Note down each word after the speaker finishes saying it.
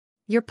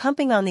You're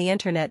pumping on the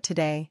internet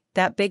today,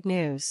 that big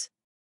news.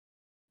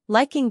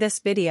 Liking this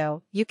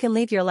video, you can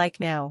leave your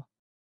like now.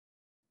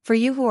 For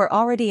you who are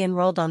already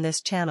enrolled on this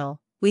channel,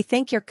 we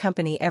thank your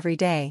company every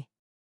day.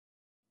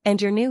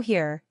 And you're new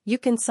here, you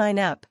can sign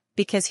up,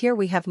 because here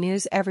we have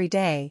news every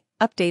day,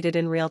 updated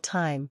in real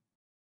time.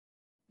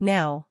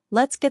 Now,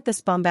 let's get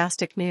this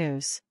bombastic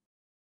news.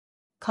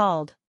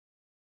 Called.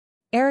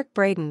 Eric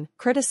Braeden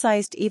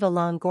criticized Eva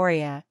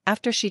Longoria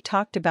after she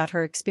talked about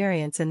her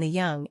experience in The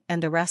Young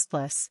and the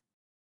Restless.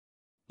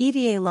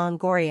 Eva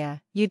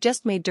Longoria, you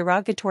just made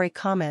derogatory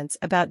comments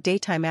about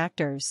daytime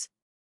actors.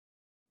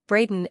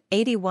 Braeden,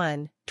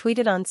 81,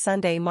 tweeted on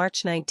Sunday,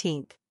 March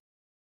 19.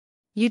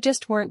 You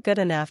just weren't good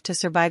enough to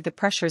survive the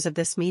pressures of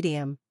this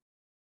medium.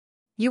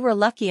 You were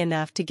lucky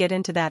enough to get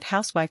into that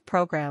housewife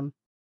program.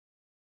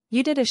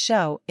 You did a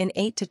show in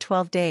 8 to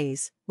 12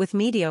 days, with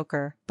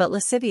mediocre but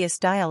lascivious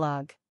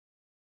dialogue.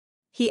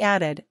 He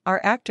added, our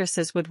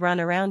actresses would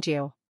run around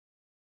you.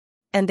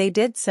 And they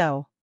did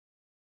so.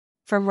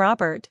 From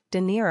Robert De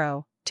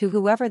Niro to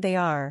whoever they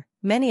are,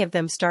 many of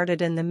them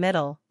started in the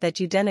middle that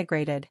you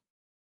denigrated.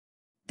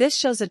 This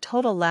shows a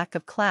total lack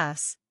of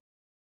class.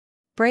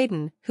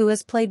 Braeden, who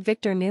has played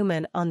Victor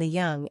Newman on The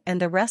Young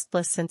and the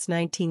Restless since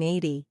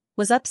 1980,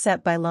 was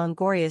upset by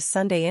Longoria's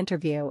Sunday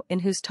interview in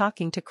Who's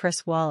Talking to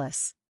Chris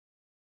Wallace.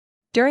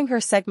 During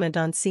her segment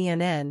on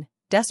CNN,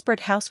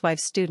 Desperate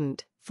Housewives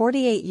student,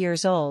 48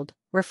 years old,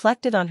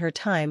 reflected on her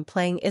time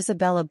playing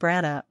Isabella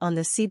Branna on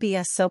the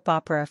CBS soap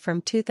opera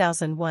from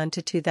 2001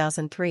 to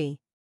 2003.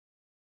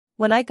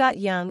 When I got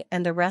Young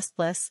and the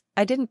Restless,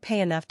 I didn't pay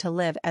enough to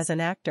live as an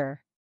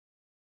actor.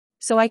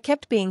 So I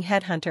kept being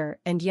Headhunter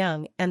and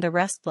Young and the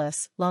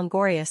Restless,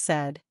 Longoria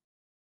said.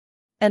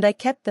 And I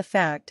kept the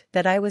fact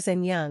that I was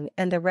in Young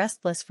and the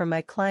Restless for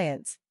my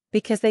clients,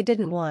 because they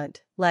didn't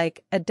want,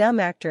 like, a dumb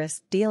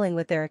actress dealing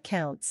with their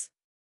accounts.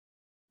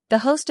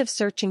 The host of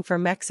Searching for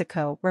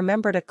Mexico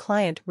remembered a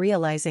client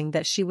realizing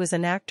that she was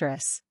an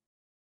actress.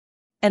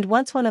 And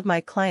once one of my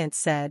clients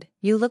said,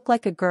 you look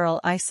like a girl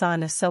I saw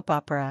in a soap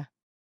opera.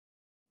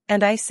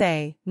 And I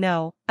say,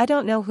 no, I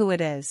don't know who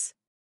it is.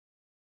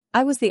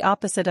 I was the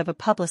opposite of a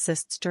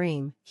publicist's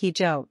dream, he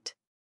joked.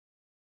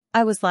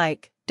 I was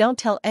like, don't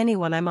tell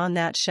anyone I'm on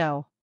that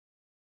show.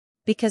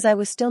 Because I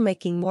was still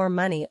making more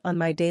money on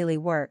my daily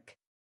work.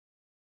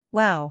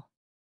 Wow.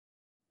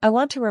 I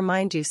want to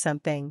remind you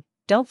something.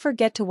 Don't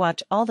forget to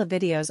watch all the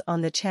videos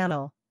on the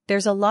channel,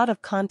 there's a lot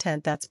of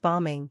content that's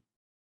bombing.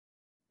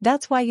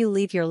 That's why you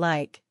leave your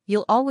like,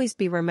 you'll always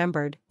be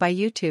remembered by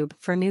YouTube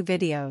for new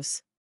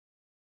videos.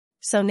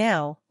 So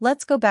now,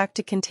 let's go back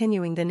to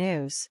continuing the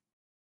news.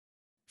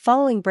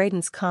 Following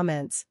Braeden's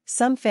comments,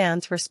 some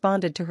fans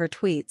responded to her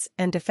tweets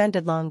and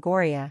defended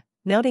Longoria,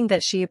 noting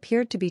that she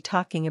appeared to be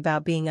talking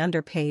about being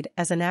underpaid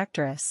as an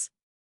actress.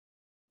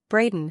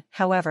 Braeden,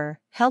 however,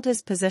 held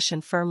his position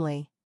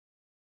firmly.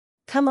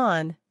 Come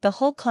on, the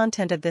whole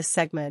content of this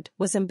segment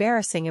was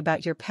embarrassing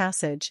about your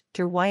passage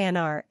through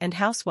YNR and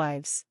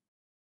Housewives.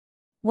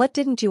 What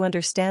didn't you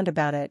understand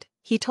about it,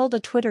 he told a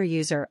Twitter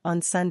user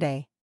on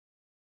Sunday.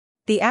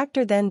 The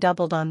actor then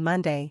doubled on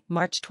Monday,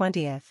 March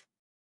 20th.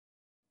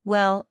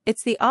 Well,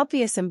 it's the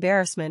obvious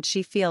embarrassment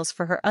she feels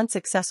for her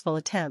unsuccessful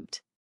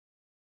attempt.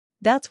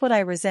 That's what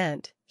I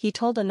resent, he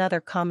told another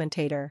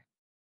commentator.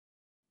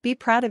 Be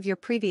proud of your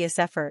previous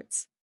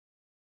efforts.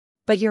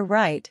 But you're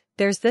right,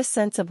 there's this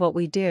sense of what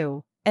we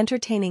do,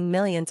 entertaining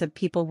millions of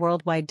people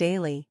worldwide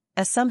daily,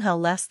 as somehow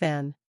less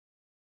than.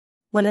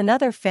 When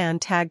another fan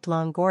tagged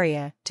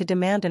Longoria to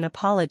demand an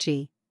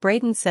apology,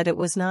 Braeden said it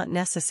was not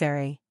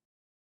necessary.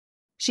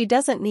 She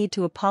doesn't need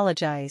to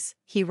apologize,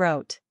 he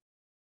wrote.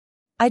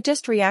 I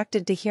just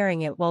reacted to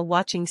hearing it while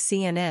watching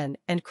CNN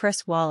and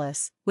Chris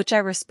Wallace, which I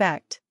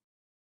respect.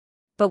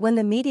 But when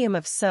the medium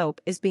of soap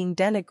is being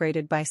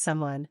denigrated by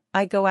someone,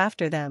 I go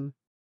after them.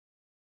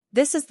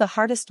 This is the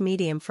hardest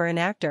medium for an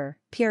actor,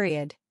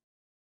 period.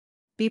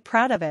 Be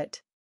proud of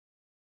it.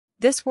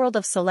 This world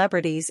of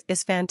celebrities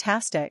is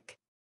fantastic.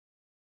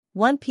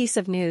 One piece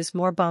of news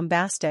more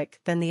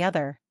bombastic than the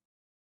other.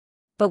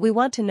 But we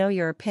want to know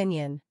your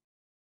opinion.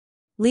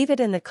 Leave it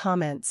in the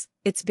comments,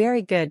 it's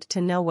very good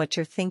to know what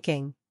you're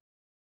thinking.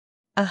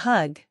 A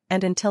hug,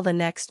 and until the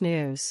next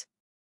news.